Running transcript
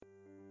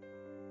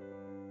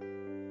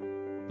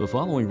The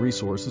following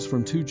resources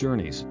from Two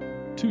Journeys.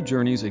 Two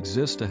Journeys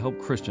exists to help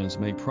Christians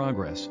make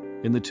progress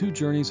in the two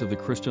journeys of the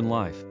Christian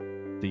life,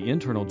 the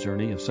internal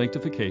journey of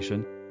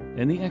sanctification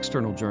and the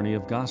external journey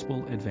of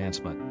gospel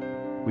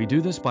advancement. We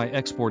do this by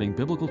exporting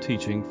biblical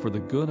teaching for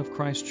the good of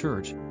Christ's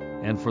church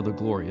and for the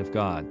glory of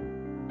God.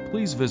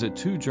 Please visit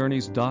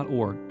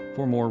twojourneys.org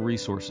for more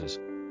resources.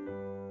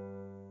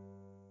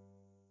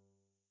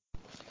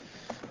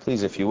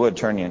 Please, if you would,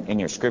 turn in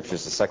your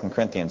scriptures to 2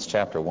 Corinthians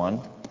chapter 1.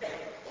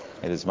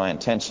 It is my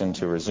intention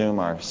to resume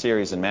our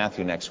series in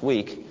Matthew next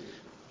week,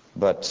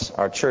 but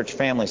our church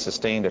family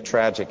sustained a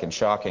tragic and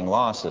shocking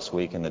loss this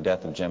week in the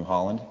death of Jim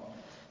Holland,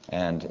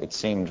 and it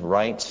seemed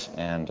right,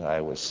 and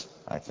I was,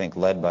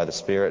 led by the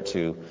Spirit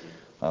to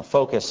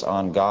focus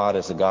on God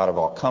as the God of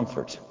all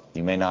comfort.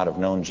 You may not have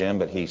known Jim,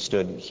 but he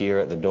stood here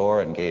at the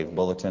door and gave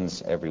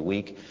bulletins every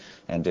week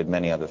and did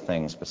many other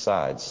things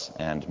besides.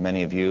 And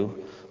many of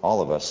you, all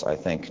of us, I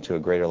think, to a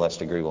greater or less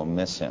degree, will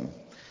miss him.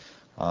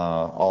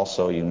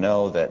 Also, you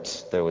know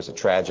that there was a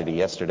tragedy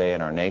yesterday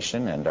in our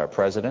nation, and our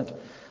president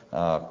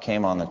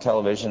came on the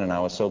television, and I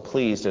was so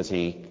pleased as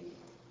he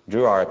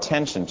drew our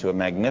attention to a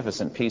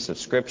magnificent piece of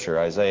Scripture,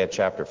 Isaiah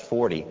chapter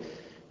 40,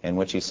 in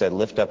which he said,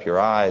 "Lift up your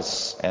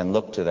eyes and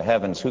look to the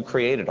heavens. Who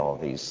created all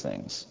these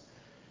things?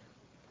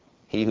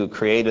 He who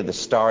created the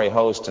starry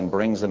host and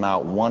brings them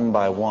out one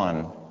by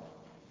one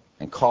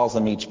and calls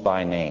them each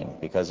by name.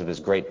 Because of his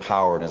great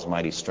power and his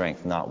mighty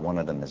strength, not one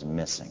of them is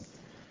missing."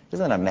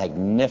 Isn't that a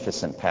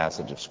magnificent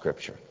passage of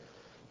Scripture?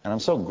 And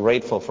I'm so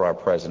grateful for our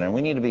president.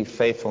 We need to be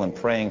faithful in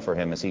praying for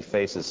him as he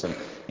faces some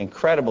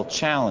incredible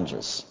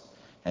challenges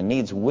and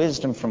needs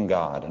wisdom from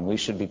God. And we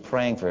should be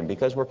praying for him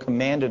because we're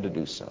commanded to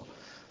do so.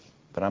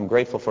 But I'm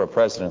grateful for a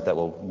president that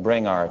will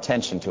bring our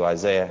attention to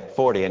Isaiah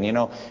 40. And you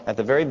know, at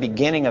the very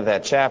beginning of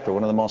that chapter,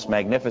 one of the most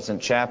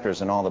magnificent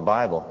chapters in all the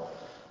Bible,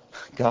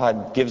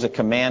 God gives a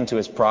command to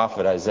his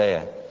prophet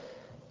Isaiah,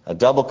 a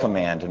double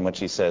command in which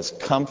he says,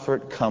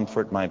 "Comfort,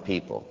 comfort my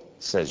people,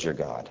 says your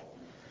God.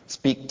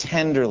 Speak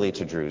tenderly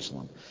to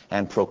Jerusalem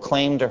and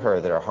proclaim to her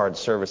that her hard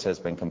service has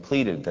been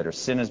completed, that her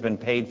sin has been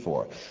paid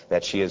for,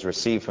 that she has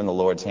received from the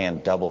Lord's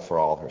hand double for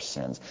all her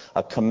sins."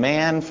 A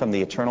command from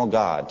the eternal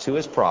God to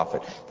his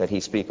prophet that he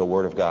speak a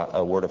word of God,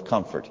 a word of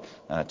comfort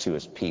to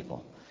his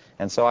people.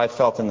 And so I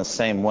felt in the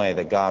same way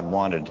that God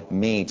wanted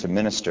me to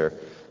minister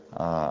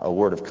a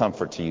word of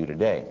comfort to you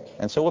today.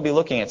 And so we'll be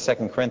looking at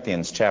 2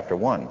 Corinthians chapter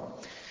 1.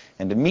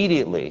 And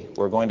immediately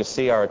we're going to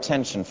see our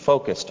attention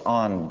focused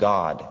on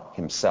God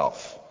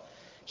himself.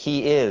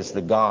 He is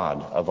the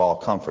God of all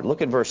comfort.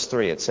 Look at verse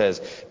 3. It says,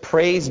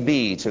 "Praise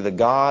be to the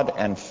God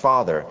and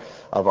Father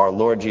of our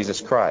Lord Jesus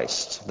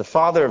Christ, the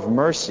Father of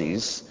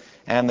mercies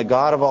and the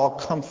God of all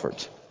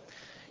comfort."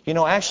 You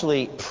know,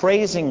 actually,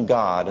 praising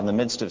God in the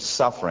midst of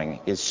suffering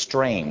is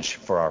strange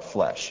for our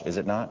flesh, is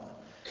it not?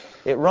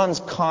 It runs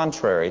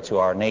contrary to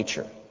our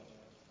nature.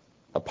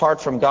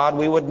 Apart from God,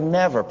 we would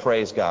never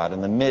praise God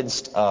in the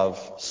midst of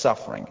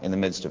suffering, in the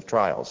midst of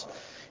trials.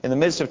 In the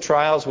midst of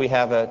trials, we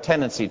have a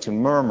tendency to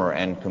murmur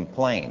and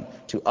complain,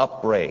 to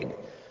upbraid,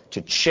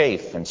 to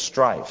chafe and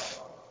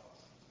strife,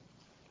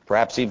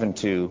 perhaps even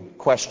to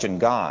question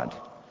God,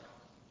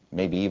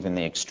 maybe even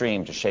the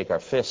extreme to shake our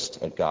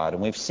fist at God.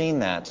 And we've seen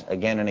that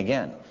again and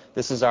again.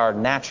 This is our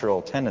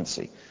natural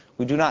tendency.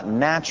 We do not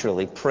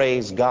naturally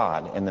praise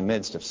God in the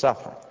midst of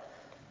suffering.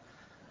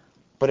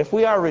 But if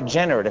we are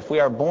regenerate, if we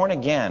are born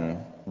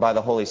again by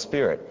the Holy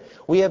Spirit,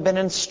 we have been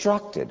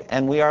instructed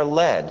and we are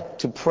led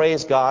to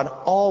praise God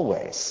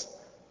always.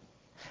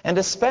 And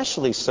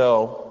especially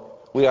so,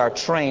 we are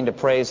trained to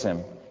praise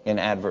him in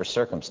adverse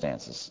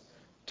circumstances,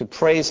 to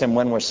praise him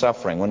when we're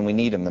suffering, when we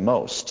need him the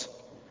most.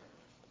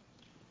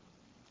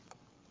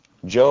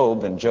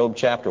 Job, in Job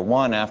chapter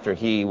 1, after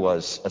he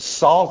was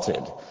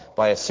assaulted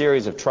by a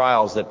series of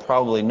trials that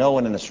probably no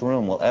one in this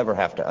room will ever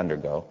have to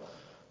undergo,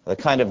 the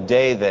kind of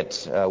day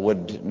that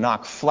would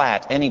knock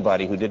flat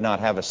anybody who did not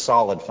have a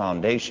solid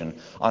foundation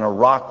on a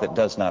rock that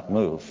does not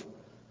move.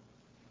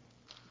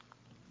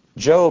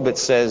 Job, it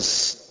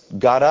says,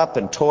 got up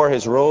and tore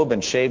his robe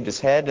and shaved his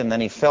head, and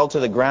then he fell to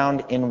the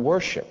ground in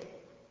worship.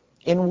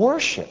 In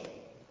worship.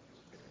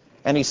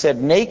 And he said,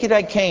 "Naked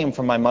I came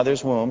from my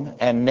mother's womb,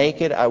 and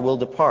naked I will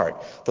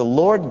depart. The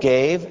Lord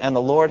gave, and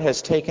the Lord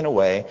has taken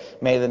away.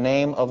 May the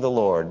name of the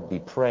Lord be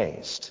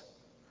praised."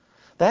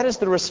 That is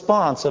the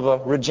response of a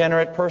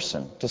regenerate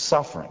person to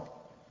suffering.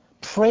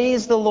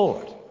 Praise the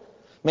Lord.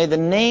 May the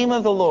name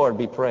of the Lord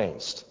be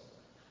praised.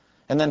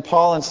 And then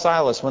Paul and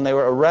Silas, when they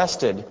were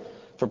arrested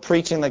for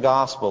preaching the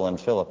gospel in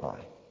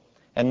Philippi,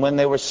 and when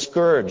they were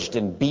scourged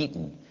and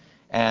beaten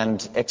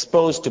and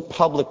exposed to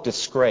public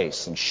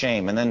disgrace and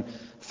shame, and then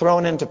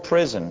thrown into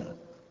prison,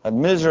 a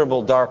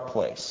miserable, dark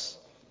place,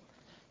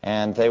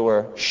 and they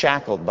were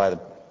shackled by the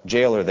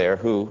jailer there,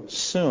 who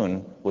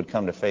soon would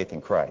come to faith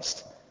in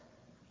Christ,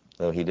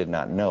 though he did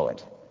not know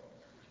it.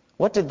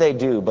 What did they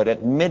do but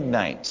at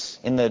midnight,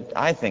 in the,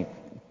 I think,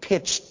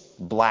 pitch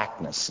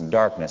blackness and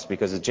darkness,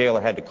 because the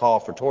jailer had to call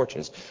for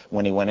torches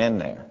when he went in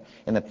there.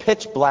 In the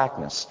pitch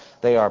blackness,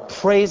 they are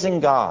praising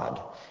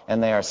God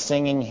and they are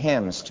singing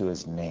hymns to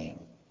his name.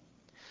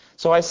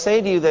 So I say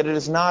to you that it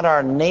is not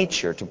our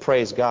nature to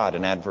praise God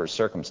in adverse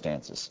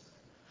circumstances,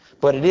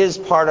 but it is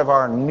part of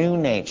our new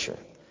nature,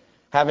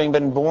 having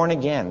been born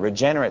again,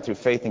 regenerate through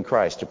faith in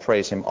Christ, to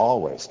praise Him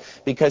always,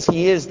 because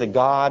He is the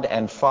God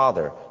and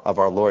Father of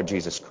our Lord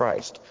Jesus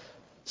Christ.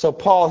 So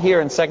Paul here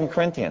in 2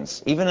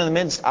 Corinthians, even in the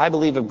midst, I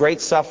believe, of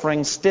great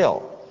suffering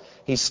still,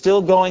 he's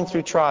still going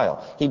through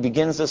trial. He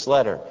begins this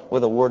letter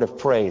with a word of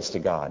praise to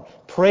God.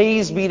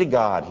 Praise be to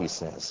God, he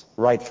says,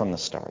 right from the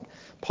start.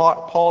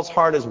 Paul's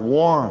heart is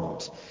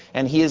warmed,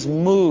 and he is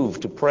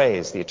moved to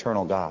praise the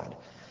eternal God.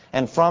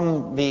 And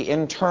from the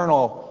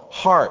internal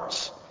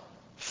heart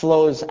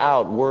flows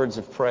out words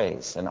of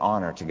praise and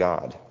honor to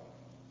God.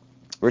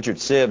 Richard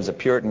Sibbes, a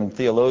Puritan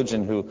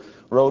theologian who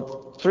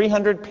wrote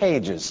 300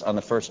 pages on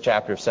the first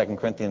chapter of 2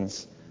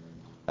 Corinthians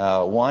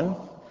 1.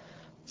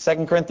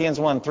 2 Corinthians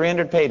 1,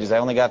 300 pages. I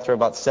only got through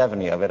about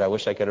 70 of it. I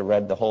wish I could have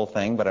read the whole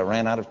thing, but I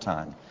ran out of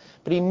time.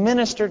 But he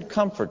ministered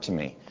comfort to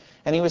me.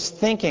 And he was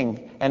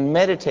thinking and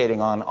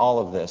meditating on all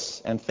of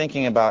this and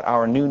thinking about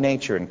our new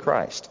nature in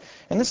Christ.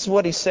 And this is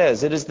what he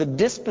says: it is the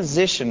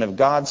disposition of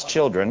God's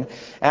children,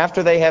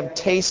 after they have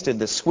tasted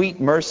the sweet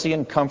mercy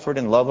and comfort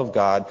and love of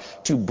God,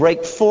 to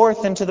break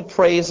forth into the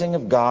praising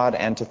of God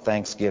and to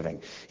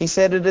thanksgiving. He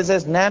said it is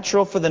as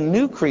natural for the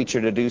new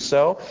creature to do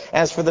so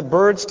as for the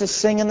birds to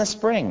sing in the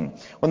spring.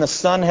 When the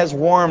sun has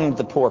warmed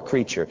the poor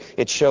creature,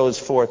 it shows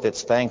forth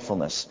its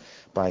thankfulness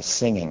by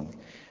singing.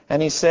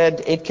 And he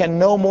said, it can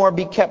no more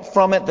be kept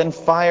from it than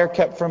fire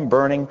kept from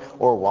burning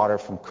or water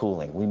from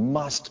cooling. We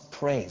must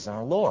praise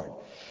our Lord.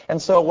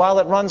 And so while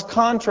it runs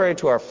contrary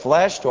to our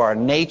flesh, to our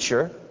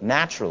nature,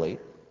 naturally,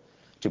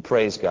 to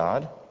praise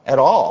God at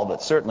all,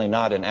 but certainly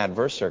not in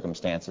adverse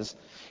circumstances,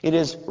 it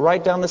is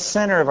right down the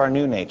center of our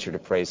new nature to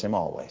praise Him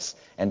always,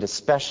 and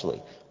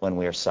especially when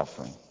we are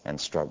suffering and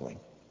struggling.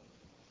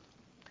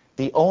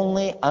 The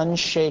only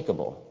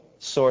unshakable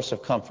source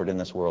of comfort in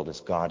this world is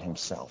God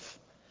Himself.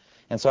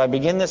 And so I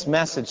begin this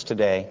message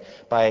today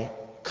by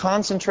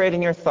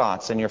concentrating your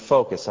thoughts and your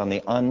focus on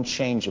the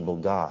unchangeable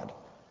God.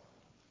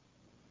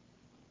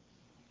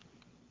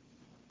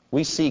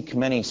 We seek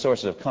many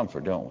sources of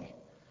comfort, don't we?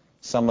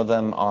 Some of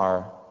them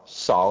are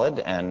solid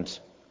and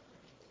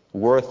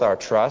worth our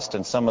trust,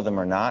 and some of them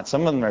are not.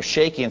 Some of them are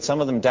shaky, and some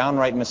of them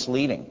downright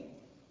misleading.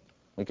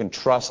 We can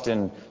trust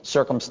in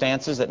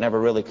circumstances that never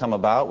really come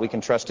about. We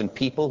can trust in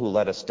people who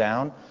let us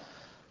down.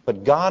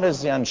 But God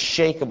is the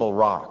unshakable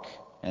rock,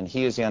 and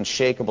He is the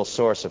unshakable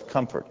source of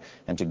comfort.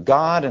 And to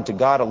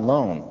God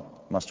alone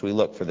must we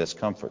look for this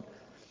comfort.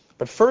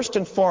 But first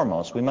and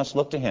foremost, we must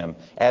look to Him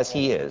as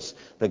He is,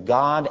 the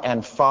God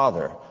and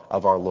Father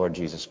of our Lord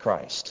Jesus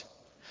Christ.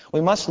 We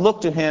must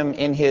look to Him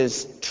in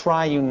His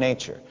triune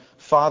nature,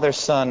 Father,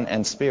 Son,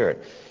 and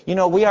Spirit. You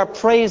know, we are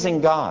praising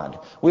God.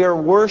 We are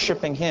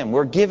worshiping Him.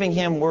 We're giving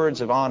Him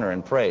words of honor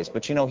and praise.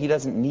 But you know, He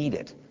doesn't need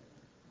it.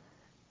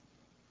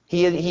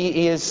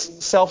 He is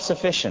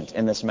self-sufficient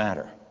in this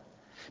matter.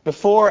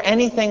 Before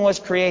anything was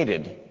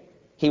created,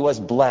 He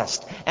was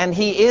blessed. And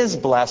He is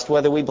blessed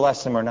whether we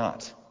bless Him or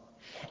not.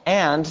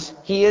 And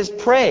He is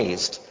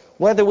praised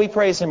whether we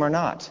praise Him or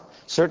not.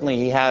 Certainly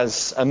He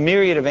has a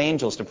myriad of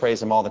angels to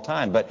praise Him all the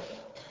time. But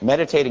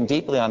meditating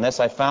deeply on this,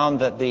 I found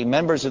that the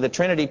members of the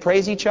Trinity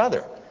praise each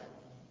other.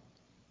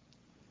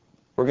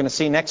 We're going to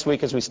see next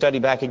week as we study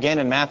back again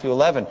in Matthew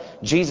 11,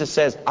 Jesus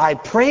says, I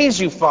praise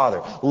you,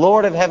 Father,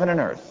 Lord of heaven and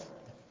earth.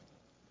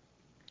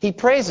 He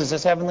praises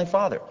His heavenly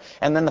Father.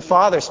 And then the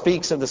Father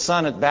speaks of the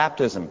Son at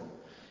baptism.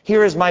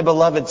 Here is my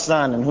beloved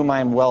Son in whom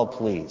I am well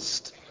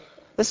pleased.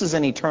 This is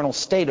an eternal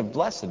state of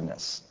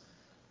blessedness.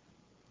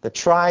 The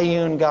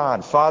triune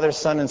God, Father,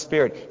 Son, and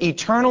Spirit,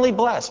 eternally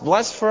blessed,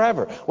 blessed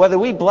forever. Whether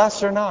we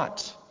bless or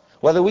not,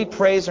 whether we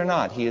praise or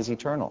not, He is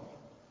eternal.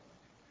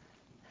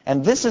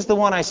 And this is the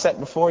one I set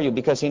before you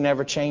because He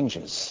never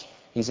changes.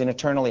 He's an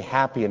eternally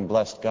happy and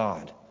blessed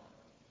God.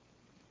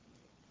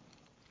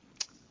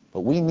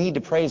 But we need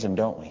to praise Him,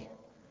 don't we?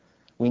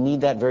 We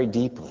need that very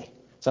deeply.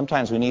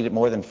 Sometimes we need it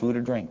more than food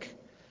or drink.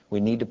 We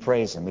need to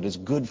praise Him. It is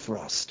good for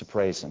us to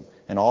praise Him,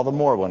 and all the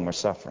more when we're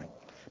suffering,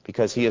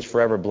 because He is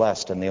forever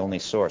blessed and the only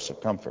source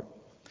of comfort.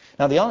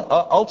 Now, the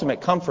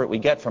ultimate comfort we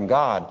get from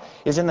God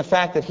is in the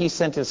fact that He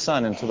sent His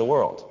Son into the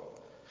world.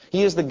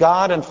 He is the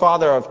God and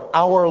Father of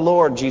our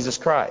Lord Jesus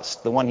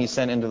Christ, the one He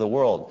sent into the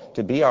world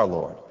to be our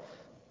Lord.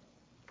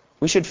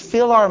 We should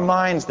fill our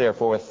minds,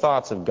 therefore, with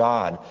thoughts of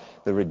God,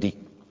 the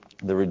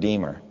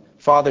Redeemer,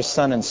 Father,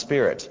 Son, and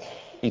Spirit,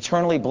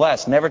 eternally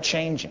blessed, never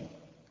changing.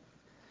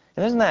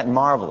 And isn't that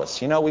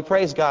marvelous? You know, we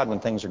praise God when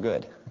things are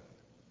good.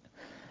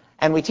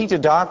 And we teach a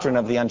doctrine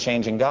of the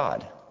unchanging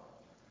God.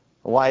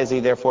 Why is He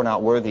therefore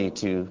not worthy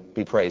to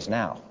be praised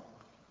now?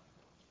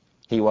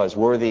 He was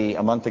worthy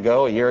a month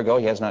ago, a year ago.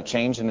 He has not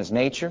changed in His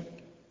nature.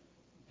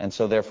 And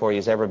so therefore He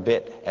is every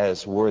bit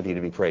as worthy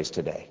to be praised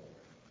today.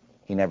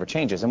 He never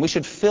changes. And we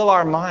should fill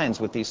our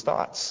minds with these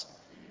thoughts,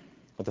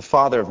 with the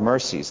Father of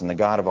mercies and the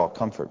God of all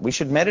comfort. We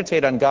should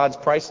meditate on God's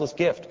priceless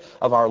gift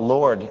of our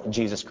Lord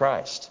Jesus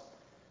Christ.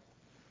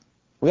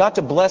 We ought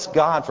to bless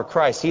God for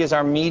Christ. He is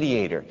our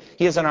mediator.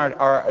 He is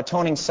our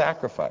atoning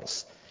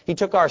sacrifice. He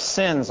took our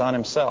sins on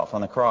himself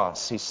on the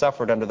cross. He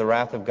suffered under the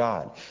wrath of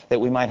God that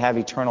we might have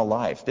eternal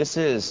life. This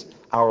is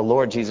our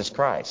Lord Jesus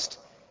Christ.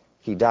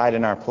 He died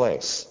in our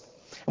place.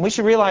 And we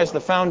should realize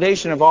the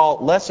foundation of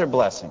all lesser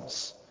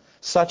blessings,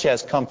 such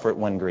as comfort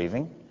when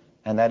grieving,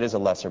 and that is a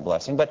lesser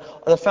blessing.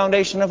 But the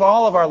foundation of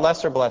all of our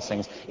lesser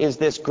blessings is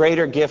this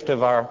greater gift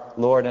of our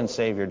Lord and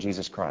Savior,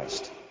 Jesus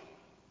Christ.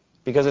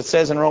 Because it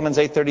says in Romans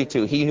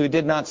 8:32, he who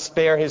did not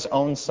spare his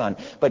own son,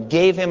 but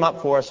gave him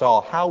up for us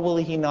all, how will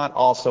he not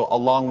also,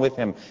 along with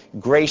him,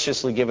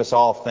 graciously give us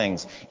all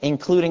things,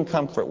 including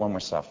comfort when we're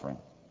suffering?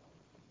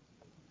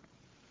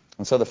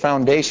 And so the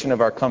foundation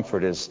of our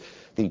comfort is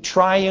the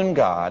triune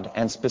God,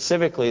 and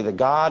specifically the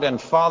God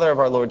and Father of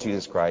our Lord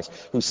Jesus Christ,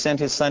 who sent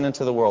his Son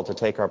into the world to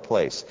take our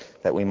place,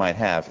 that we might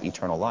have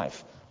eternal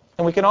life.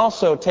 And we can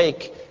also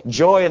take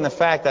joy in the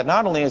fact that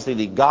not only is he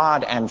the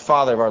God and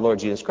Father of our Lord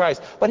Jesus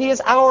Christ, but he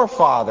is our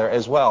Father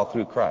as well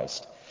through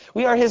Christ.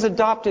 We are his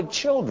adopted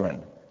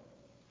children.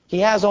 He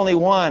has only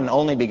one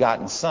only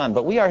begotten Son,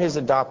 but we are his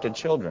adopted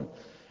children.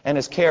 And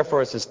his care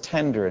for us is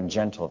tender and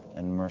gentle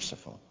and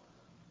merciful.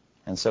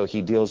 And so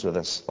he deals with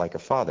us like a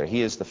father.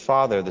 He is the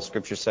Father, the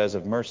Scripture says,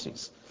 of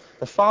mercies.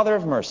 The Father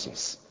of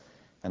mercies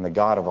and the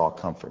God of all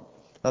comfort.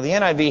 Now the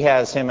NIV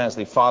has him as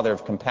the Father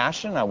of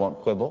compassion. I won't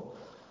quibble.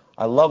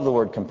 I love the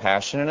word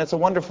compassion, and it's a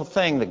wonderful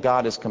thing that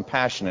God is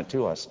compassionate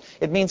to us.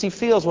 It means he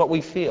feels what we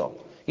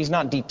feel. He's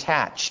not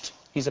detached.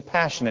 He's a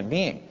passionate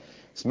being.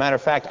 As a matter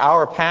of fact,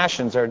 our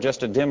passions are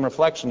just a dim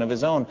reflection of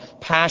his own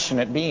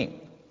passionate being.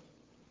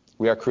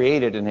 We are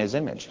created in his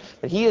image.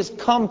 But he is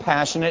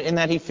compassionate in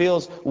that he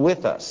feels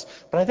with us.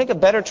 But I think a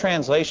better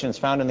translation is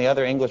found in the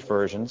other English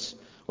versions,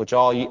 which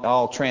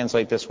all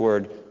translate this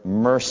word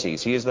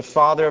mercies. He is the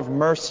Father of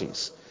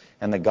mercies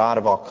and the God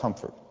of all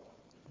comfort.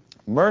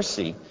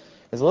 Mercy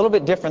is a little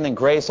bit different than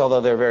grace,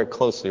 although they're very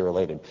closely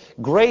related.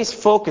 Grace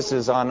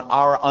focuses on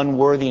our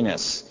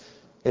unworthiness.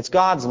 It's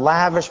God's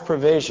lavish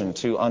provision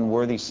to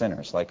unworthy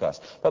sinners like us.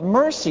 But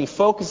mercy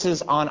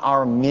focuses on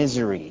our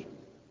misery.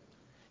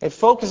 It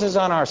focuses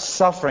on our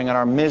suffering and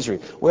our misery.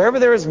 Wherever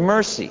there is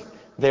mercy,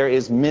 there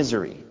is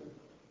misery,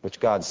 which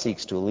God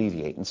seeks to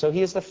alleviate. And so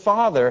he is the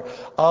Father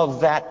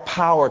of that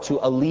power to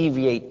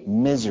alleviate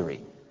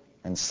misery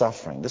and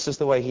suffering. This is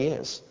the way he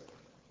is.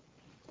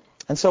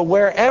 And so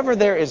wherever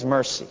there is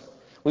mercy,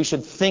 we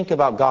should think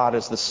about God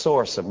as the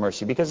source of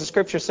mercy, because the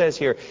Scripture says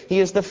here, he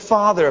is the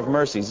Father of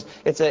mercies.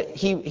 It's a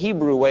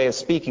Hebrew way of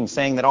speaking,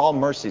 saying that all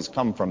mercies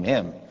come from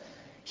him.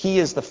 He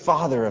is the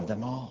Father of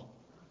them all.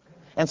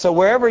 And so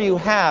wherever you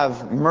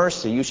have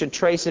mercy, you should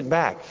trace it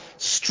back.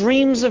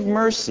 Streams of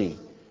mercy,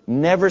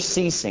 never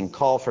ceasing,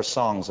 call for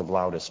songs of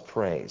loudest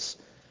praise.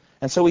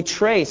 And so we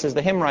trace, as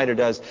the hymn writer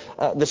does,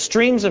 the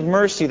streams of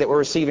mercy that we're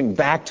receiving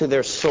back to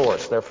their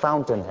source, their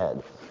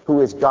fountainhead, who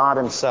is God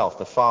himself,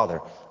 the Father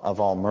of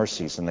all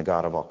mercies and the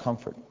God of all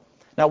comfort.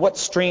 Now, what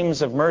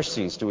streams of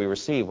mercies do we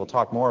receive? We'll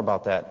talk more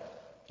about that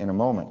in a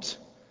moment.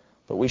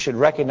 But we should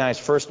recognize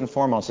first and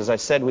foremost, as I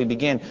said, we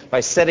begin by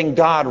setting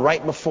God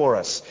right before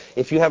us.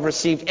 If you have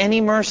received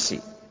any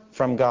mercy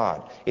from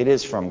God, it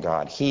is from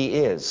God. He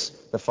is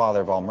the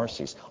Father of all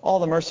mercies. All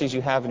the mercies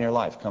you have in your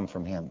life come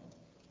from him.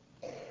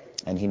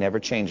 And he never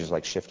changes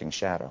like shifting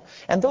shadow.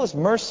 And those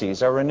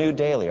mercies are renewed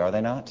daily, are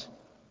they not?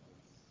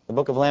 The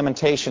book of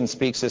Lamentations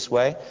speaks this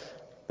way.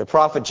 The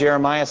prophet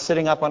Jeremiah,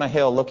 sitting up on a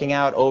hill looking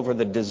out over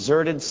the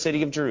deserted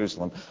city of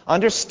Jerusalem,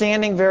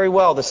 understanding very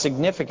well the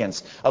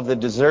significance of the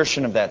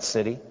desertion of that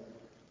city,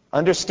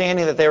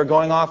 understanding that they were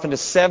going off into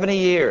 70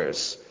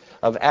 years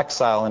of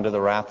exile into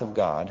the wrath of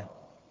God,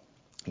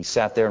 he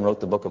sat there and wrote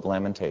the book of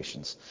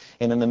Lamentations.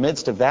 And in the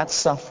midst of that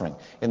suffering,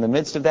 in the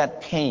midst of that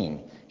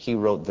pain, he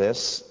wrote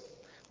this,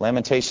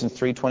 Lamentations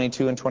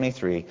 3:22 and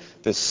 23,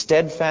 the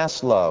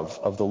steadfast love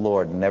of the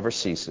Lord never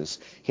ceases.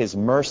 His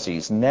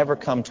mercies never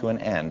come to an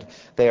end.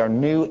 They are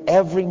new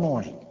every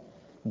morning.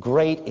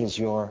 Great is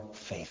your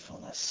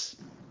faithfulness.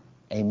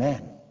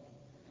 Amen.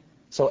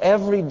 So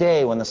every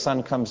day when the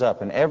sun comes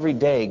up, and every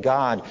day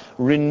God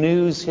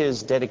renews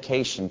his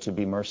dedication to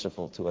be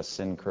merciful to a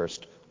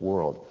sin-cursed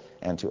world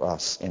and to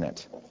us in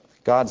it.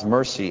 God's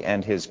mercy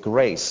and his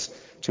grace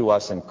to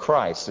us in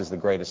Christ is the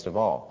greatest of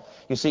all.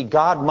 You see,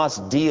 God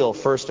must deal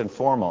first and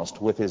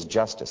foremost with his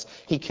justice.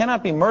 He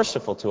cannot be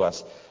merciful to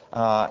us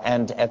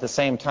and at the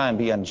same time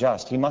be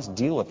unjust. He must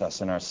deal with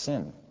us in our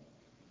sin.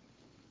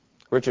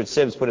 Richard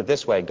Sibbes put it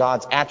this way,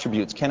 God's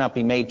attributes cannot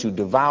be made to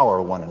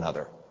devour one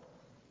another.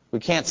 We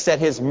can't set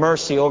his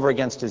mercy over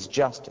against his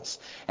justice.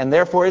 And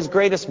therefore his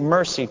greatest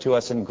mercy to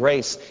us in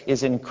grace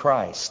is in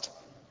Christ,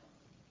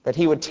 that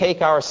he would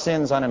take our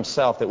sins on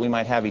himself that we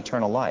might have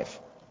eternal life.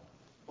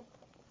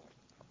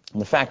 And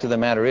the fact of the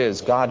matter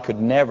is, God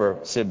could never,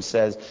 Sibbes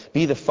says,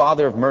 be the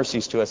Father of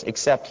mercies to us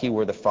except he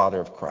were the Father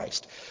of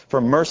Christ. For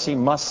mercy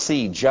must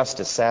see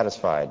justice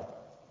satisfied.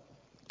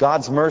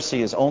 God's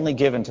mercy is only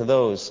given to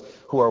those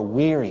who are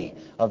weary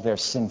of their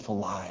sinful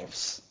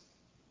lives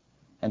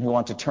and who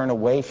want to turn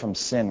away from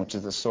sin, which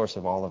is the source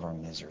of all of our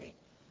misery.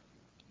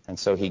 And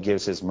so he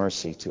gives his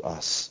mercy to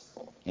us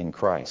in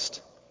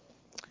Christ.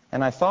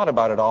 And I thought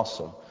about it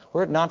also.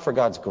 Were it not for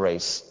God's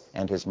grace,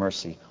 and his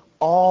mercy,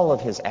 all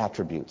of his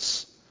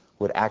attributes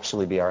would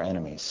actually be our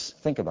enemies.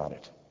 Think about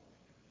it.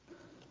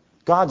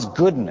 God's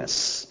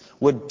goodness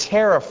would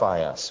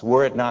terrify us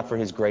were it not for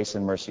his grace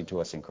and mercy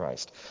to us in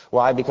Christ.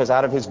 Why? Because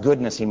out of his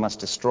goodness he must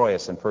destroy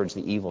us and purge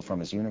the evil from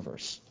his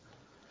universe.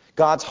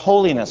 God's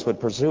holiness would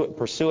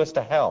pursue us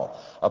to hell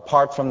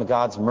apart from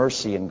God's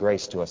mercy and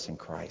grace to us in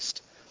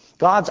Christ.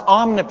 God's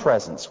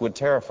omnipresence would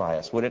terrify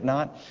us, would it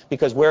not?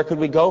 Because where could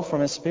we go from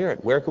his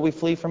Spirit? Where could we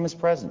flee from his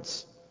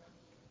presence?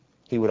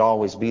 He would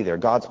always be there.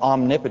 God's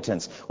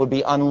omnipotence would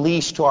be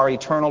unleashed to our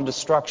eternal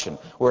destruction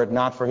were it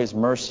not for his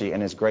mercy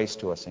and his grace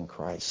to us in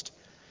Christ.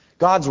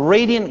 God's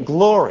radiant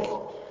glory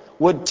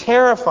would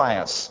terrify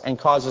us and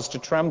cause us to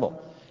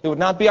tremble. It would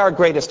not be our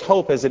greatest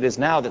hope as it is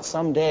now that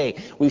someday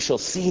we shall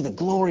see the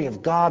glory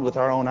of God with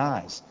our own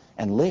eyes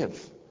and live,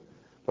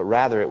 but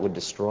rather it would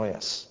destroy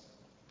us.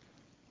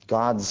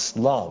 God's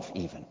love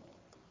even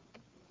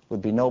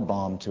would be no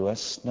balm to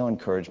us, no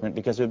encouragement,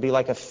 because it would be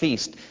like a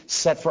feast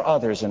set for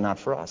others and not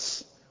for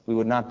us. We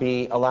would not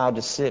be allowed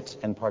to sit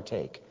and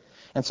partake.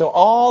 And so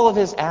all of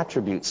his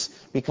attributes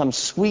become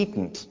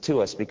sweetened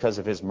to us because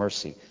of his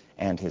mercy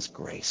and his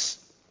grace.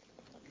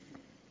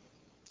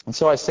 And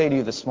so I say to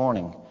you this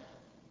morning,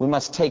 we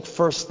must take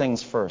first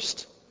things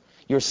first.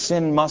 Your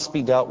sin must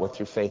be dealt with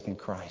through faith in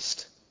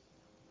Christ.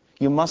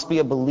 You must be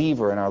a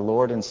believer in our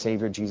Lord and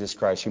Savior Jesus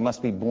Christ. You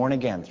must be born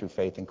again through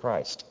faith in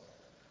Christ.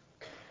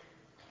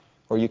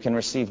 Or you can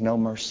receive no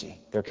mercy.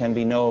 There can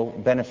be no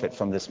benefit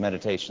from this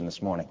meditation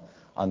this morning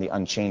on the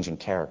unchanging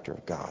character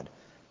of God.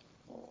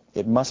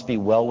 It must be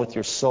well with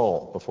your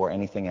soul before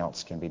anything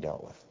else can be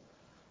dealt with.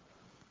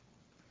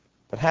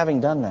 But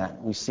having done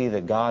that, we see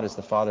that God is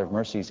the Father of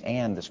mercies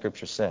and, the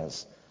Scripture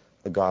says,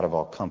 the God of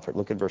all comfort.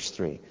 Look at verse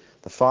 3.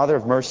 The Father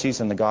of mercies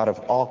and the God of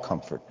all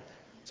comfort.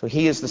 So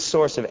he is the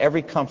source of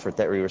every comfort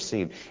that we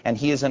receive. And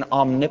he is an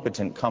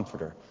omnipotent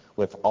comforter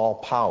with all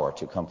power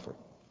to comfort.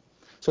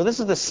 So this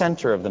is the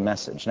center of the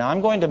message. Now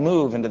I'm going to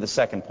move into the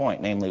second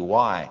point, namely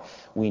why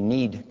we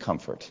need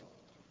comfort.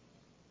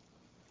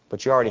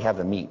 But you already have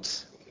the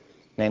meat,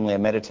 namely a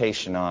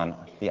meditation on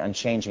the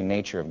unchanging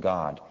nature of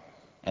God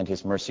and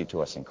his mercy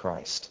to us in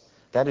Christ.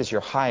 That is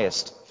your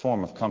highest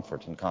form of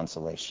comfort and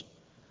consolation.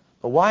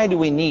 But why do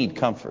we need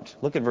comfort?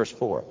 Look at verse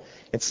 4.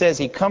 It says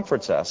he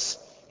comforts us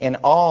in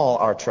all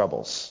our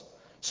troubles,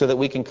 so that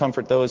we can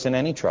comfort those in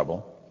any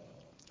trouble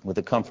with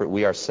the comfort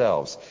we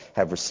ourselves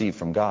have received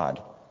from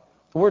God.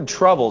 The word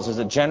troubles is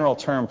a general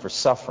term for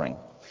suffering.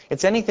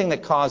 It's anything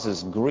that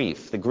causes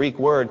grief. The Greek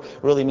word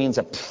really means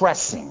a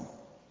pressing.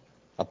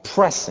 A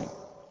pressing.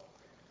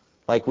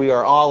 Like we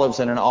are olives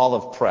in an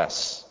olive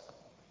press.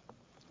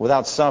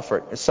 Without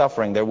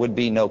suffering, there would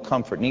be no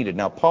comfort needed.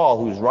 Now,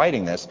 Paul, who's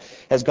writing this,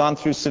 has gone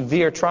through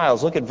severe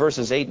trials. Look at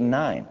verses 8 and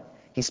 9.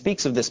 He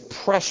speaks of this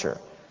pressure.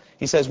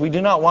 He says, we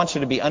do not want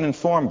you to be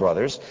uninformed,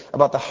 brothers,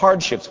 about the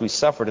hardships we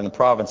suffered in the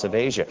province of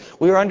Asia.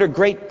 We were under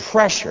great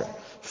pressure,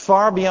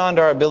 far beyond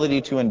our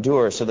ability to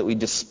endure, so that we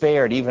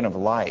despaired even of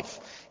life.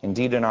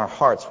 Indeed, in our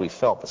hearts we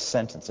felt the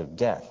sentence of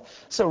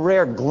death. It's a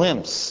rare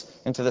glimpse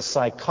into the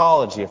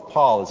psychology of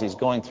Paul as he's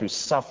going through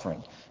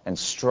suffering and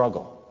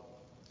struggle.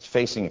 He's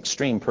facing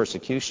extreme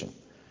persecution.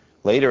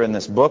 Later in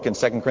this book, in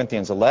 2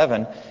 Corinthians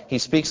 11, he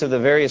speaks of the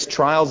various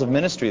trials of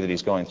ministry that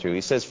he's going through.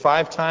 He says,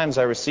 5 times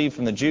I received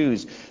from the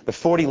Jews the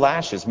 40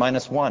 lashes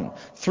minus 1.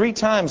 3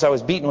 times I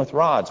was beaten with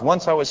rods.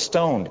 Once I was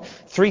stoned.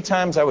 3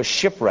 times I was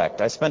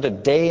shipwrecked. I spent a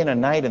day and a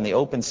night in the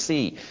open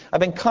sea. I've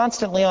been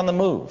constantly on the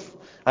move.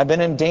 I've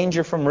been in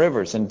danger from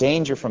rivers, in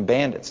danger from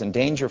bandits, in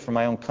danger from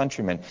my own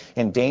countrymen,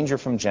 in danger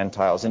from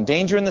Gentiles, in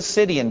danger in the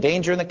city, in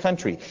danger in the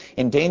country,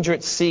 in danger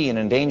at sea, and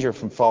in danger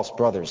from false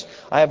brothers.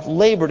 I have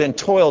labored and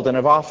toiled and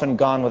have often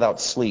gone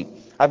without sleep.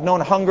 I've known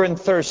hunger and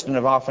thirst and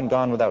have often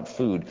gone without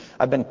food.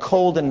 I've been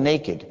cold and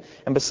naked.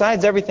 And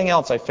besides everything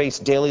else, I face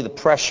daily the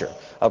pressure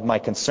of my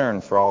concern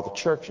for all the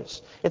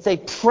churches. It's a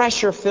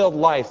pressure-filled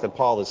life that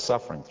Paul is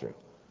suffering through.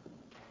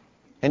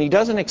 And he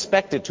doesn't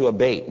expect it to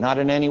abate, not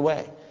in any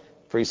way.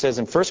 For he says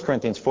in 1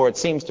 Corinthians 4, it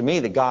seems to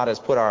me that God has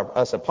put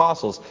us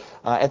apostles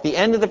at the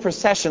end of the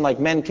procession like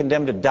men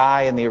condemned to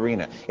die in the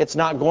arena. It's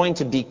not going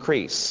to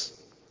decrease.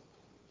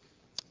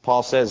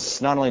 Paul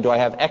says, not only do I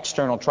have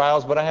external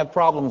trials, but I have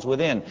problems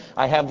within.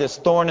 I have this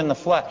thorn in the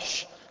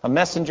flesh, a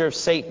messenger of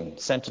Satan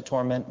sent to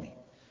torment me.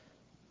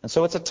 And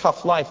so it's a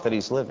tough life that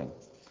he's living.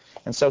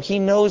 And so he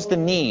knows the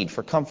need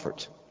for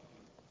comfort.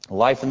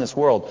 Life in this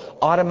world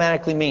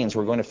automatically means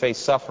we're going to face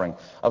suffering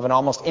of an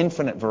almost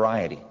infinite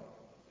variety.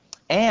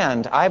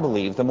 And I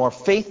believe the more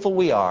faithful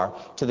we are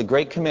to the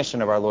great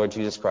commission of our Lord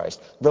Jesus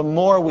Christ, the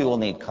more we will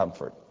need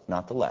comfort,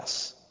 not the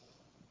less.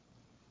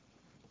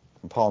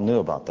 And Paul knew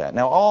about that.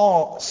 Now,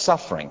 all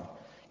suffering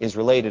is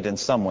related in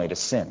some way to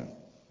sin.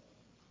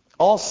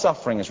 All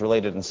suffering is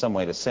related in some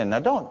way to sin. Now,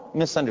 don't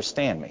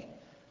misunderstand me.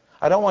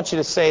 I don't want you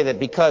to say that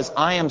because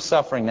I am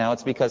suffering now,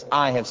 it's because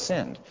I have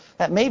sinned.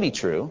 That may be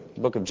true.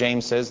 The book of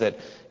James says that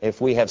if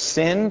we have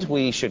sinned,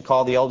 we should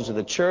call the elders of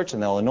the church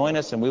and they'll anoint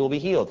us and we will be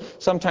healed.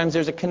 Sometimes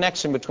there's a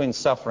connection between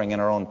suffering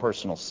and our own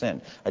personal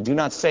sin. I do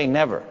not say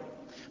never.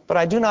 But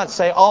I do not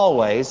say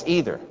always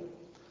either.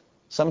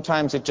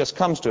 Sometimes it just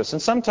comes to us.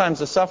 And sometimes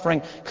the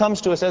suffering comes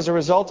to us as a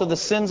result of the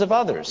sins of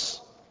others.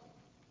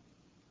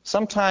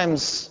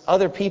 Sometimes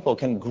other people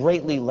can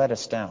greatly let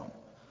us down.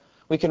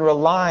 We can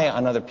rely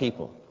on other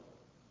people,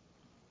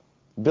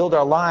 build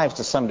our lives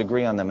to some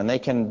degree on them, and they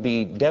can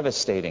be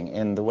devastating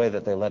in the way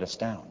that they let us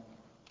down.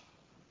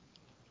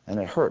 And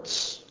it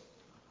hurts.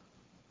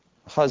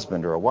 A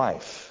husband or a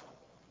wife,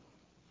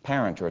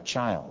 parent or a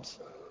child,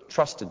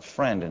 trusted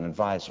friend and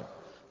advisor.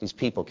 These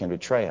people can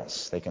betray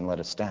us. They can let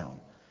us down.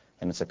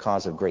 And it's a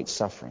cause of great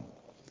suffering.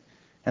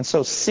 And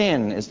so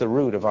sin is the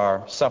root of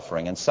our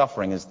suffering, and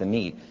suffering is the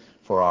need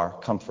for our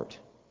comfort.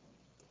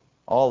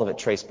 All of it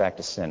traced back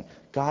to sin.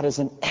 God is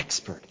an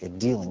expert at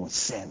dealing with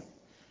sin,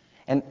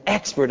 an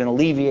expert in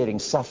alleviating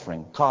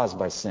suffering caused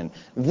by sin.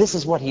 This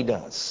is what he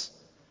does.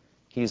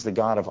 He is the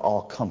God of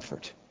all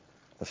comfort,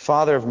 the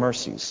Father of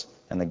mercies,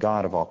 and the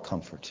God of all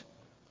comfort.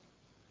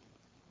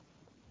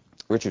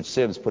 Richard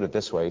Sibbes put it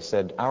this way. He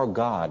said, our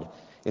God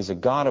is a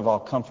God of all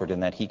comfort in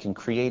that he can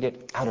create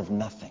it out of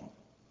nothing.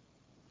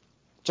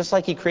 Just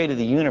like he created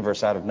the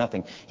universe out of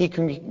nothing, he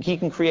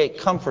can create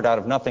comfort out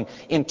of nothing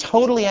in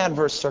totally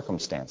adverse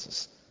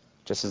circumstances.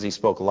 Just as he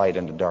spoke light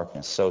into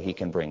darkness, so he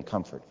can bring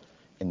comfort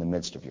in the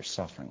midst of your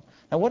suffering.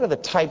 Now, what are the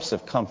types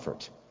of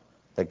comfort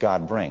that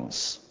God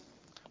brings?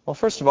 Well,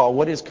 first of all,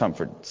 what is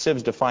comfort?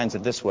 Sibbes defines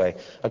it this way.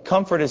 A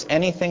comfort is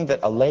anything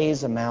that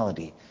allays a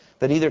malady,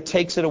 that either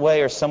takes it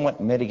away or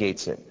somewhat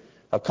mitigates it.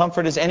 A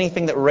comfort is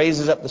anything that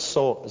raises up the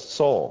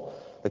soul.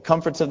 The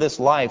comforts of this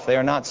life, they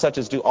are not such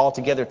as do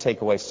altogether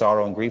take away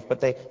sorrow and grief, but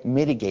they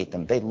mitigate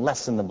them. They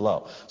lessen the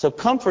blow. So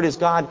comfort is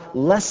God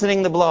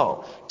lessening the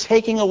blow,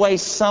 taking away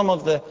some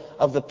of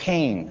the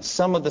pain,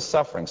 some of the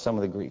suffering, some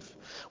of the grief.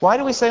 Why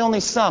do we say only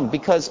some?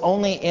 Because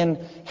only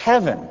in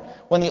heaven,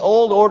 when the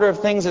old order of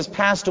things has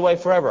passed away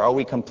forever, are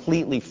we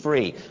completely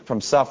free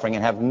from suffering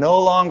and have no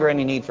longer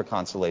any need for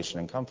consolation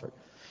and comfort.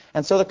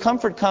 And so the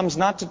comfort comes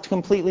not to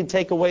completely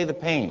take away the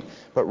pain,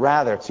 but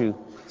rather to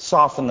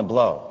soften the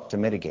blow, to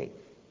mitigate.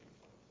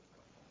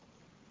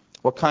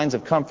 What kinds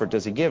of comfort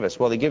does he give us?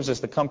 Well, he gives us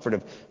the comfort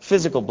of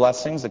physical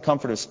blessings, the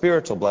comfort of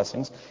spiritual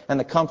blessings, and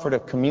the comfort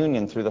of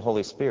communion through the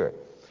Holy Spirit.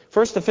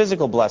 First, the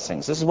physical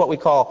blessings. This is what we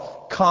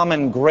call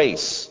common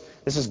grace.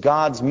 This is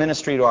God's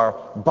ministry to our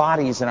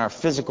bodies and our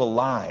physical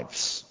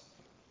lives.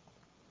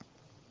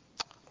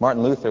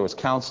 Martin Luther was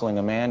counseling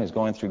a man who's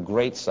going through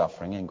great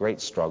suffering and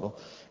great struggle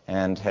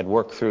and had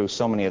worked through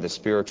so many of the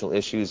spiritual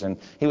issues, and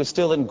he was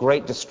still in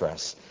great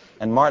distress.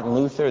 And Martin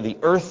Luther, the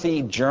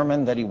earthy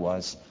German that he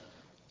was,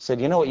 said,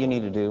 you know what you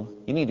need to do?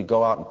 You need to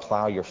go out and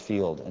plow your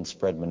field and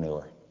spread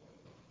manure.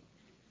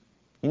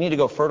 You need to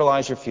go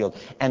fertilize your field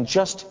and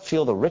just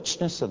feel the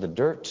richness of the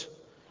dirt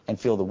and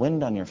feel the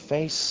wind on your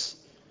face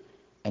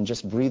and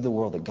just breathe the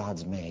world that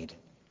God's made.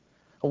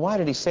 Well, why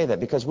did he say that?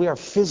 Because we are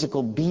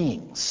physical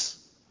beings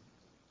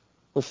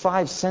with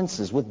 5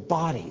 senses, with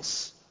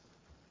bodies.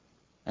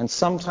 And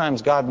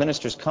sometimes God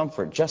ministers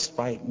comfort just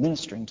by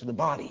ministering to the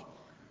body.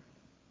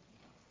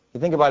 You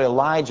think about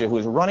Elijah, who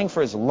was running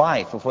for his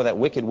life before that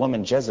wicked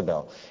woman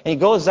Jezebel. And he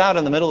goes out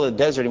in the middle of the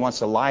desert. He wants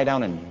to lie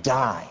down and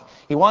die.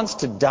 He wants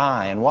to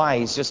die. And why?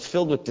 He's just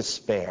filled with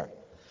despair.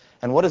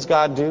 And what does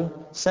God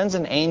do? Sends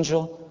an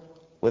angel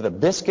with a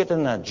biscuit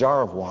and a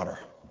jar of water.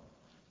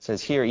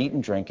 Says, here, eat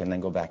and drink, and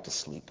then go back to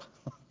sleep.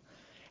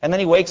 And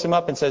then he wakes him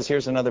up and says,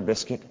 here's another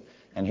biscuit,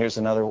 and here's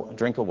another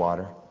drink of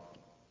water,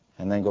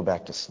 and then go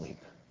back to sleep.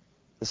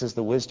 This is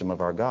the wisdom of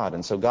our God.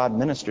 And so God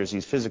ministers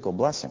these physical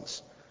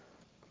blessings.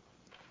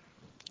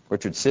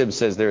 Richard Sibbes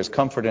says there is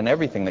comfort in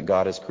everything that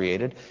God has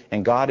created,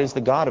 and God is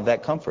the God of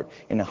that comfort.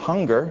 In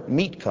hunger,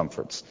 meat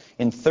comforts.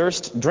 In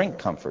thirst, drink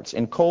comforts.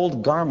 In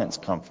cold, garments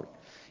comfort.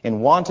 In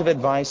want of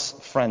advice,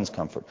 friends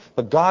comfort.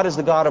 But God is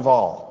the God of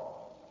all.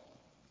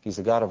 He's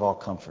the God of all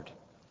comfort.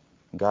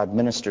 God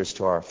ministers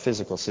to our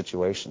physical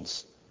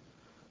situations.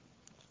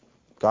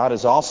 God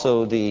is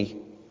also the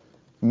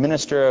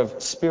minister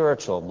of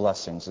spiritual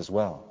blessings as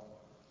well.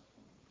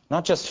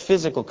 Not just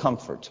physical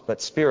comfort,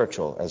 but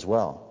spiritual as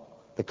well.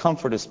 The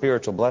comfort of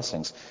spiritual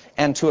blessings.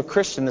 And to a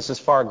Christian, this is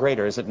far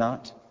greater, is it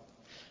not?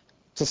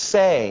 To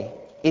say,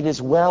 it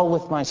is well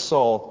with my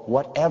soul,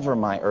 whatever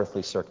my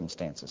earthly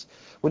circumstances.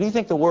 What do you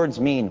think the words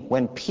mean?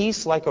 When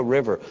peace like a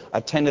river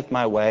attendeth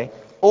my way,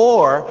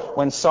 or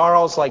when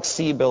sorrows like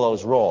sea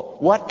billows roll.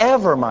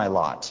 Whatever my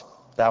lot,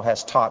 thou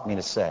hast taught me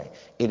to say,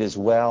 it is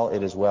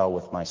well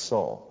with my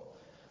soul.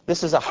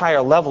 This is a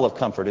higher level of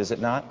comfort, is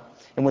it not?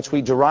 In which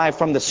we derive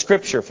from the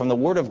Scripture, from the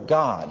Word of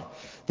God,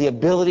 the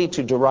ability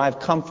to derive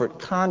comfort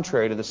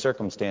contrary to the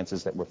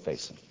circumstances that we're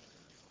facing.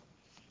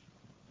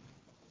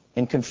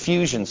 In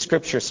confusion,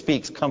 Scripture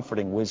speaks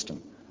comforting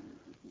wisdom.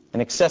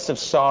 In excessive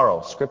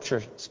sorrow,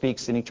 Scripture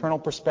speaks an eternal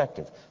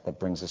perspective that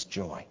brings us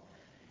joy.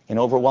 In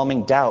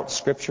overwhelming doubt,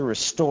 Scripture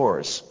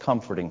restores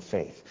comforting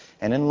faith.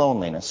 And in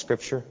loneliness,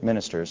 Scripture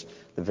ministers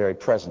the very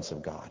presence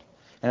of God.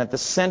 And at the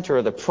center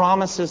are the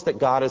promises that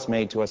God has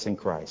made to us in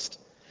Christ.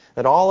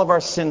 That all of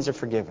our sins are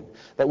forgiven.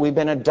 That we've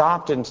been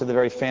adopted into the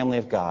very family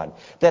of God.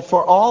 That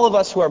for all of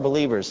us who are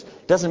believers,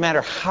 it doesn't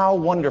matter how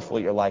wonderful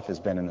your life has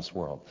been in this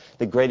world,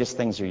 the greatest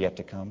things are yet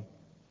to come.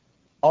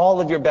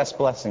 All of your best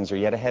blessings are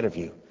yet ahead of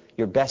you.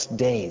 Your best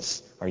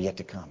days are yet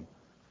to come.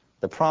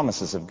 The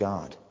promises of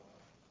God.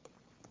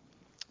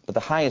 But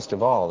the highest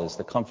of all is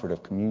the comfort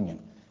of communion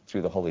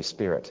through the Holy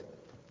Spirit.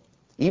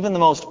 Even the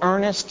most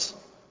earnest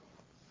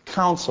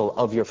counsel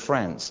of your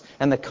friends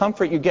and the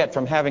comfort you get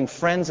from having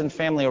friends and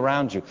family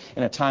around you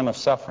in a time of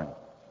suffering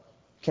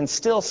can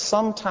still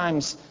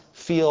sometimes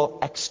feel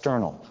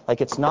external,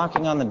 like it's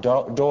knocking on the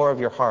door of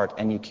your heart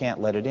and you can't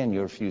let it in.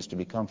 You refuse to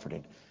be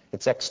comforted.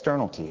 It's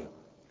external to you,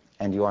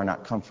 and you are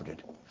not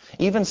comforted.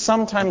 Even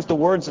sometimes the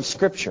words of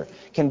Scripture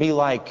can be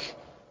like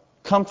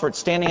comfort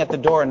standing at the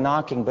door and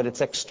knocking, but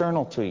it's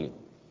external to you,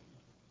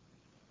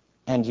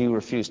 and you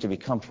refuse to be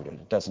comforted.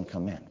 It doesn't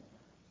come in.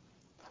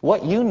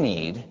 What you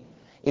need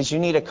is you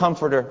need a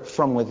comforter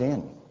from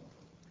within.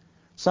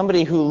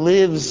 Somebody who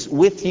lives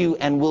with you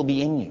and will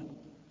be in you.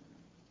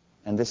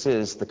 And this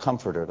is the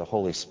Comforter, the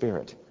Holy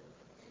Spirit.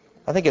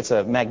 I think it's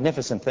a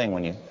magnificent thing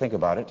when you think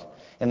about it.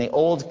 In the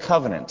Old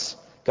Covenant,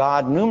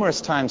 God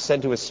numerous times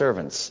said to his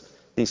servants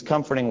these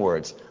comforting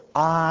words,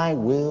 I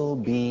will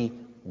be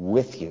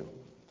with you.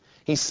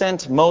 He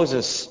sent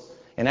Moses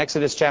in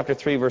Exodus chapter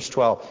 3, verse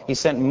 12. He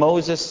sent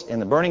Moses in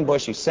the burning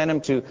bush. He sent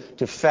him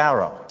to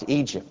Pharaoh, to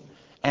Egypt.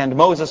 And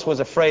Moses was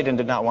afraid and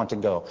did not want to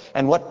go.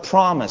 And what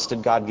promise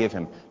did God give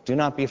him? Do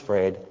not be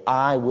afraid.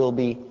 I will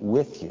be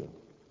with you.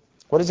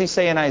 What does he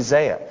say in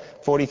Isaiah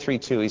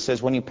 43:2? He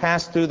says, when you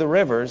pass through the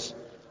rivers,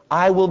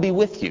 I will be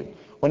with you.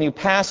 When you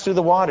pass through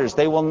the waters,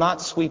 they will not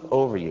sweep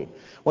over you.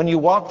 When you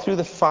walk through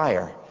the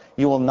fire,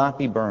 you will not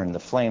be burned. The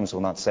flames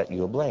will not set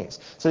you ablaze.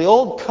 So the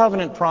old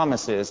covenant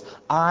promise is,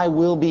 I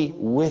will be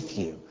with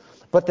you.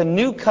 But the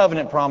new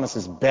covenant promise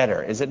is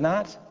better, is it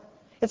not?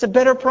 It's a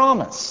better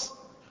promise.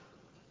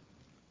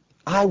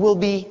 I will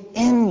be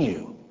in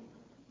you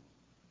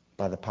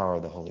by the power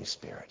of the Holy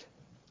Spirit.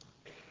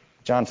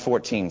 John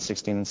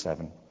 14:16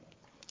 and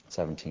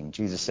 17.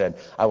 Jesus said,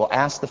 I will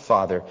ask the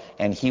Father,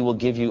 and he will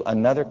give you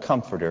another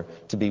comforter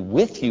to be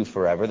with you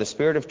forever, the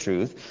Spirit of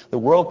truth. The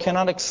world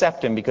cannot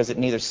accept him because it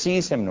neither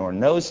sees him nor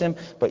knows him,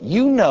 but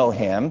you know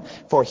him,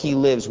 for he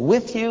lives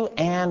with you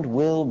and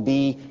will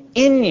be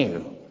in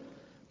you.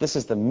 This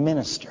is the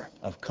minister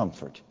of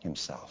comfort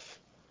himself,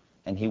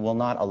 and he will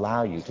not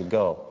allow you to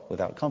go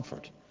without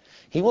comfort.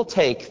 He will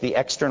take the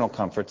external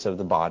comforts of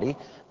the body,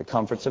 the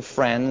comforts of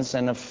friends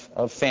and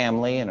of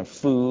family and of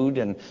food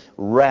and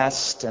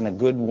rest and a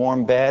good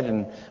warm bed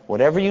and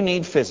whatever you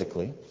need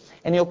physically,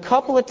 and he'll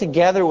couple it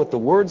together with the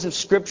words of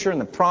Scripture and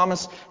the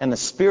promise and the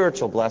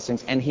spiritual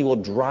blessings, and he will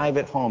drive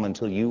it home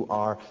until you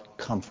are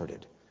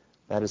comforted.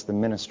 That is the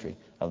ministry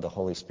of the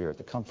Holy Spirit,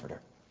 the Comforter.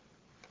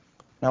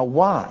 Now,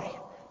 why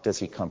does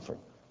he comfort?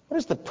 What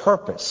is the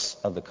purpose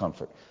of the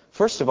comfort?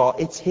 First of all,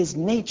 it's his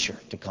nature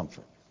to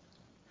comfort.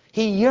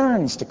 He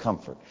yearns to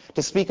comfort,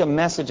 to speak a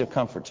message of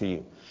comfort to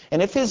you.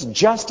 And if his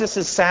justice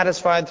is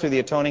satisfied through the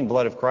atoning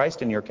blood of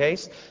Christ, in your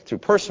case, through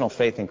personal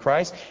faith in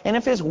Christ, and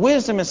if his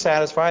wisdom is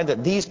satisfied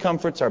that these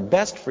comforts are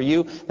best for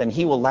you, then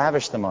he will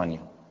lavish them on you.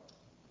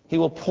 He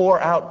will pour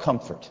out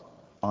comfort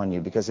on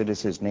you because it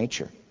is his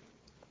nature.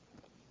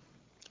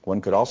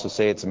 One could also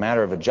say it's a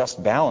matter of a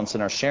just balance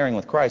in our sharing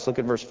with Christ. Look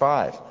at verse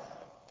 5.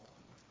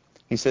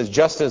 He says,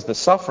 just as the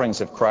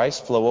sufferings of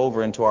Christ flow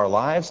over into our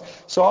lives,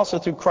 so also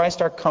through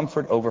Christ our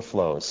comfort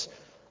overflows.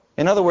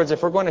 In other words,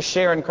 if we're going to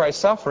share in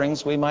Christ's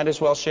sufferings, we might as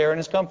well share in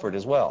his comfort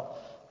as well.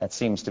 That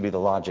seems to be the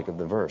logic of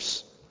the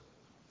verse.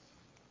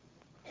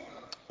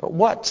 But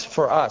what,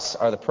 for us,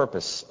 are the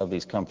purpose of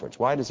these comforts?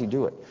 Why does he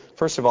do it?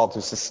 First of all,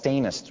 to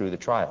sustain us through the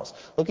trials.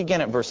 Look again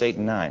at verse 8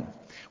 and 9.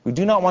 We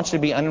do not want you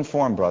to be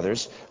uninformed,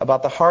 brothers,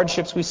 about the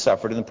hardships we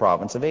suffered in the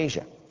province of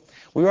Asia.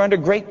 We were under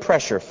great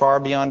pressure, far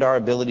beyond our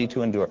ability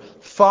to endure.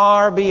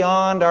 Far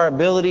beyond our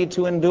ability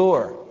to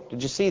endure.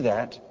 Did you see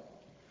that?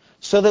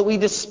 So that we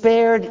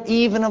despaired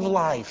even of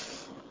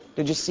life.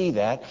 Did you see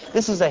that?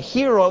 This is a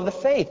hero of the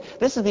faith.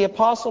 This is the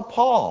Apostle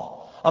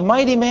Paul, a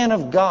mighty man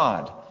of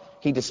God.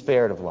 He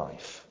despaired of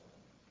life,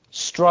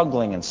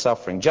 struggling and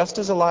suffering, just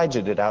as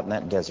Elijah did out in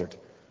that desert,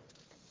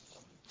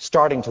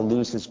 starting to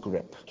lose his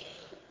grip.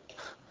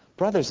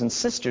 Brothers and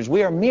sisters,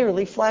 we are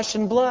merely flesh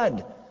and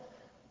blood.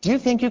 Do you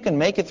think you can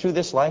make it through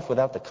this life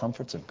without the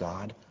comforts of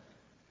God?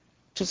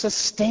 To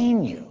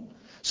sustain you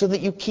so that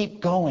you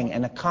keep going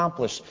and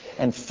accomplish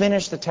and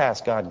finish the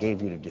task God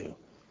gave you to do.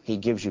 He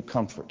gives you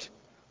comfort,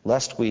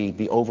 lest we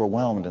be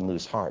overwhelmed and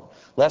lose heart,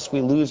 lest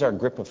we lose our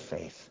grip of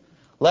faith,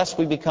 lest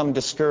we become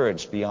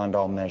discouraged beyond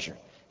all measure.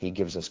 He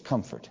gives us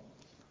comfort.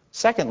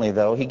 Secondly,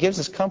 though, he gives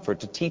us comfort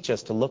to teach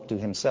us to look to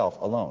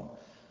himself alone,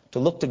 to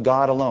look to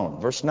God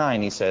alone. Verse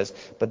 9, he says,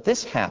 but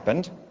this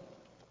happened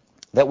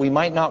that we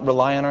might not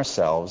rely on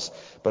ourselves,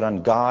 but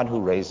on God who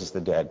raises the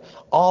dead.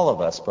 All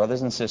of us,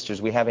 brothers and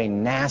sisters, we have a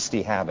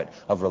nasty habit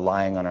of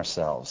relying on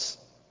ourselves.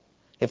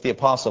 If the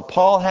Apostle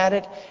Paul had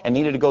it and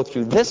needed to go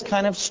through this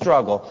kind of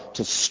struggle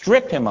to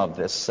strip him of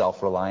this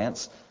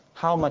self-reliance,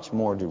 how much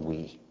more do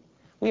we?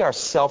 We are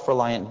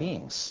self-reliant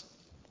beings.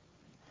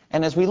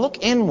 And as we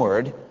look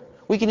inward,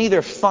 we can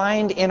either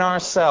find in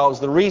ourselves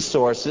the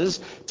resources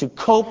to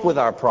cope with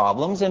our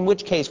problems, in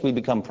which case we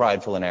become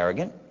prideful and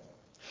arrogant,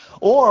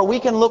 Or we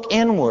can look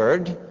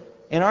inward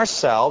in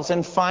ourselves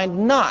and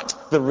find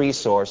not the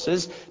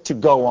resources to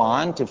go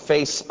on, to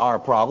face our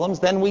problems.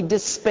 Then we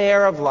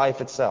despair of life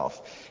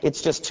itself.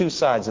 It's just two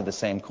sides of the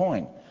same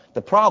coin.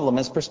 The problem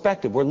is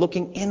perspective. We're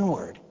looking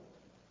inward.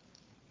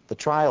 The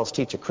trials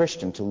teach a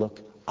Christian to look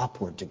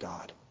upward to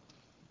God.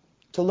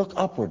 To look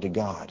upward to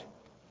God.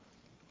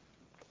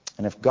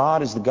 And if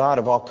God is the God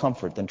of all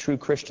comfort, then true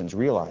Christians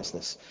realize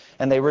this.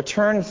 And they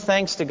return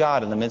thanks to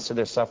God in the midst of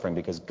their suffering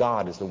because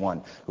God is the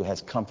one who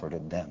has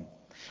comforted them.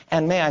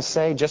 And may I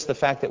say, just the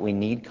fact that we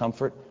need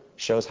comfort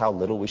shows how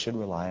little we should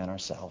rely on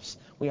ourselves.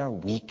 We are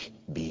weak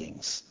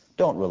beings.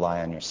 Don't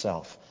rely on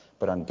yourself,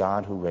 but on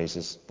God who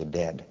raises the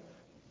dead.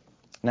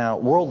 Now,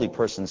 worldly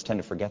persons tend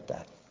to forget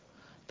that.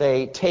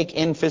 They take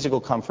in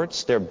physical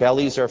comforts. Their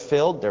bellies are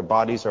filled. Their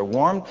bodies are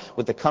warmed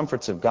with the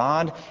comforts of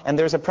God. And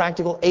there's a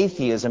practical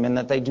atheism in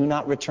that they do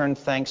not return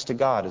thanks to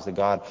God as the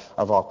God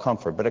of all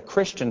comfort. But a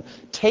Christian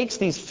takes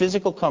these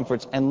physical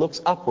comforts and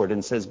looks upward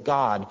and says,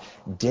 God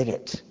did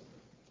it.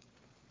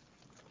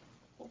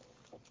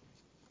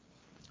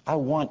 I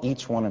want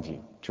each one of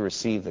you to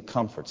receive the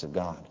comforts of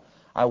God.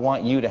 I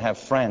want you to have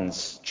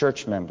friends,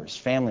 church members,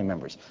 family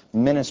members,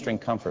 ministering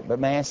comfort. But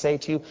may I say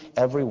to you,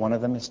 every one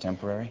of them is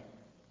temporary.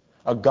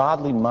 A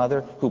godly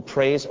mother who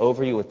prays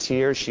over you with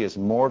tears, she is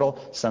mortal.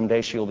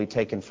 Someday she will be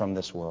taken from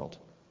this world.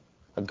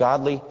 A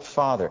godly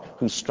father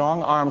whose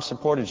strong arms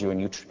supported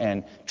you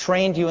and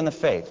trained you in the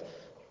faith,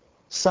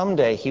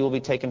 someday he will be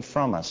taken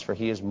from us, for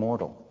he is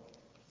mortal.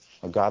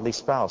 A godly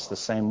spouse the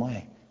same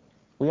way.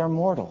 We are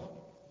mortal.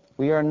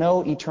 We are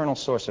no eternal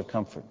source of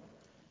comfort.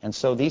 And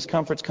so these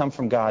comforts come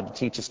from God to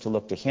teach us to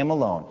look to Him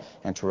alone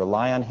and to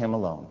rely on Him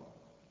alone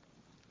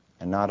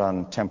and not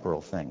on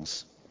temporal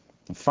things.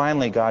 And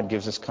finally, God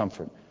gives us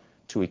comfort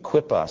to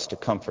equip us to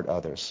comfort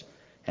others.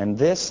 And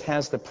this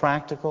has the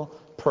practical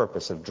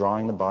purpose of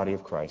drawing the body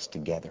of Christ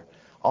together.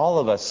 All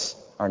of us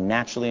are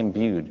naturally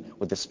imbued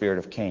with the spirit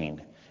of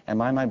Cain.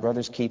 Am I my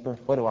brother's keeper?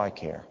 What do I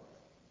care?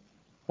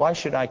 Why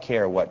should I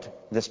care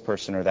what this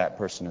person or that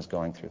person is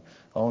going through?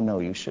 Oh no,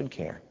 you should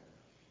care.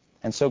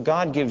 And so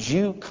God gives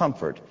you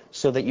comfort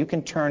so that you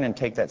can turn and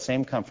take that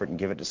same comfort and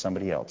give it to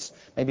somebody else.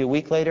 Maybe a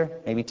week later,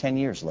 maybe 10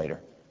 years later.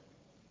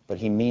 But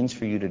He means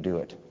for you to do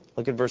it.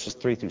 Look at verses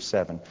 3 through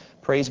 7.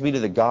 Praise be to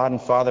the God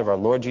and Father of our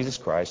Lord Jesus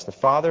Christ, the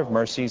Father of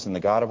mercies and the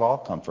God of all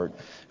comfort,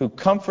 who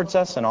comforts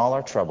us in all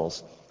our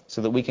troubles,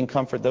 so that we can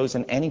comfort those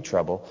in any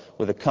trouble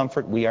with the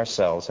comfort we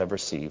ourselves have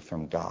received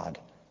from God.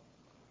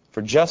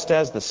 For just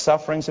as the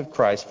sufferings of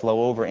Christ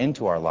flow over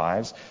into our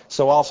lives,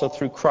 so also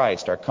through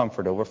Christ our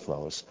comfort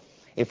overflows.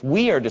 If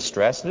we are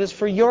distressed, it is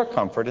for your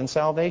comfort and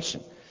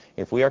salvation.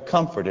 If we are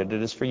comforted,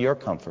 it is for your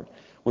comfort,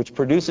 which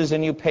produces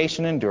in you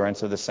patient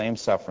endurance of the same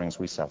sufferings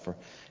we suffer.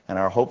 And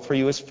our hope for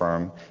you is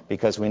firm,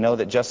 because we know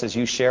that just as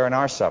you share in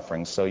our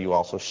sufferings, so you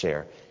also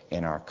share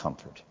in our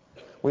comfort.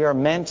 We are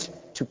meant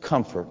to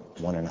comfort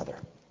one another.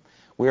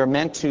 We are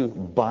meant to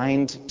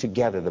bind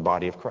together the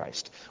body of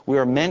Christ. We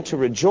are meant to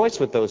rejoice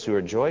with those who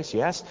rejoice,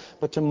 yes,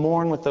 but to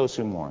mourn with those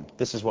who mourn.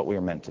 This is what we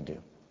are meant to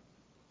do.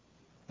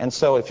 And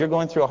so if you're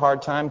going through a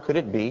hard time, could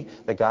it be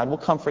that God will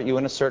comfort you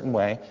in a certain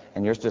way,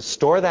 and you're to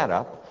store that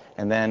up,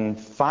 and then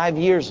 5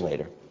 years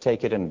later,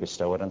 take it and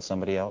bestow it on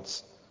somebody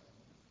else?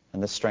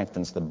 And this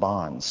strengthens the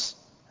bonds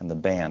and the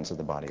bands of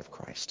the body of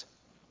Christ.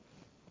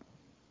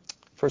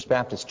 First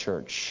Baptist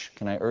Church,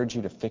 can I urge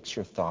you to fix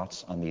your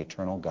thoughts on the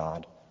eternal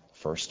God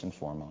first and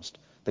foremost?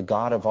 The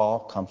God of all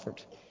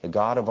comfort, the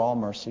God of all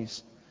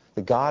mercies,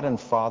 the God and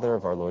Father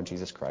of our Lord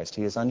Jesus Christ.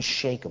 He is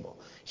unshakable.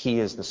 He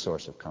is the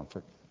source of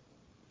comfort.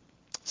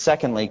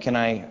 Secondly, can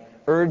I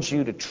urge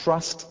you to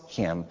trust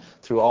Him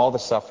through all the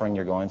suffering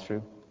you're going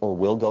through, or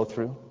will go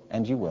through,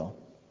 and you will.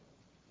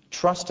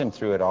 Trust Him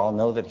through it all.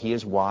 Know that He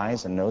is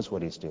wise and knows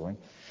what He's doing.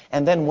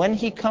 And then when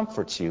He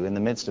comforts you in the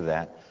midst of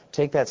that,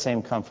 take that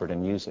same comfort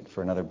and use it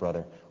for another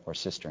brother or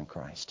sister in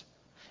Christ.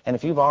 And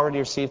if you've already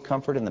received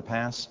comfort in the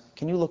past,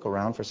 can you look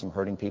around for some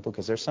hurting people?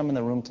 Because there's some in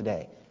the room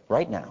today,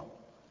 right now,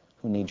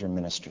 who need your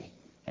ministry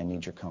and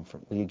need your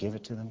comfort. Will you give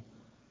it to them?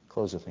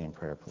 Close with me in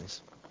prayer,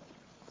 please.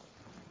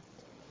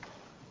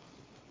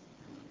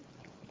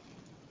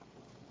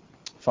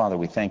 Father,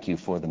 we thank you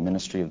for the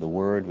ministry of the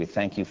Word. We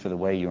thank you for the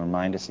way you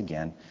remind us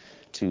again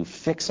to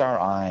fix our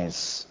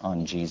eyes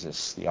on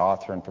Jesus, the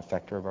author and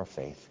perfecter of our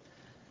faith,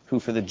 who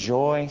for the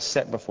joy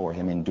set before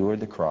Him endured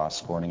the cross,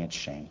 scorning its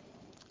shame,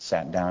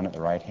 sat down at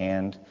the right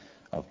hand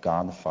of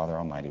God the Father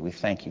Almighty. We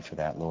thank you for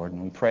that, Lord,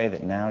 and we pray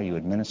that now you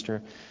would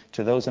minister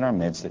to those in our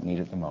midst that need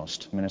it the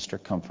most. Minister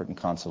comfort and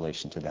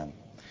consolation to them.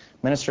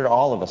 Minister to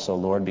all of us, O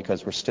Lord,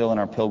 because we're still in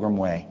our pilgrim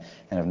way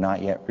and have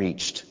not yet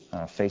reached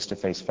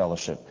face-to-face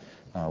fellowship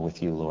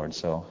with you, Lord.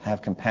 So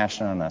have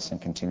compassion on us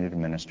and continue to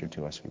minister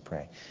to us, we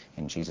pray.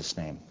 In Jesus'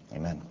 name,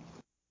 amen.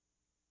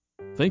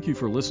 Thank you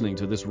for listening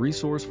to this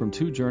resource from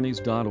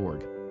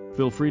twojourneys.org.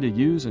 Feel free to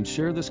use and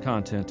share this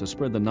content to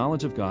spread the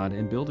knowledge of God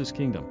and build His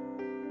kingdom.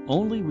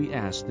 Only we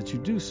ask that you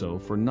do so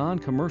for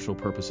non-commercial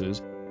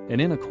purposes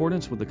and in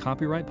accordance with the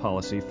copyright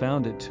policy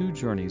found at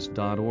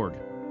twojourneys.org.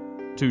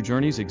 Two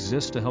Journeys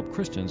exists to help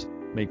Christians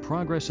make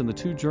progress in the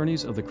two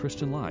journeys of the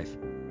Christian life,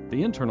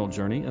 the internal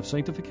journey of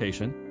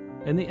sanctification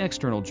and the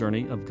external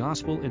journey of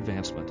gospel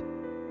advancement.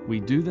 We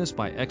do this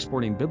by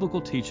exporting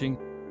biblical teaching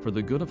for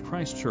the good of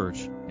Christ's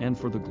church and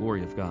for the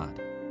glory of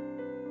God.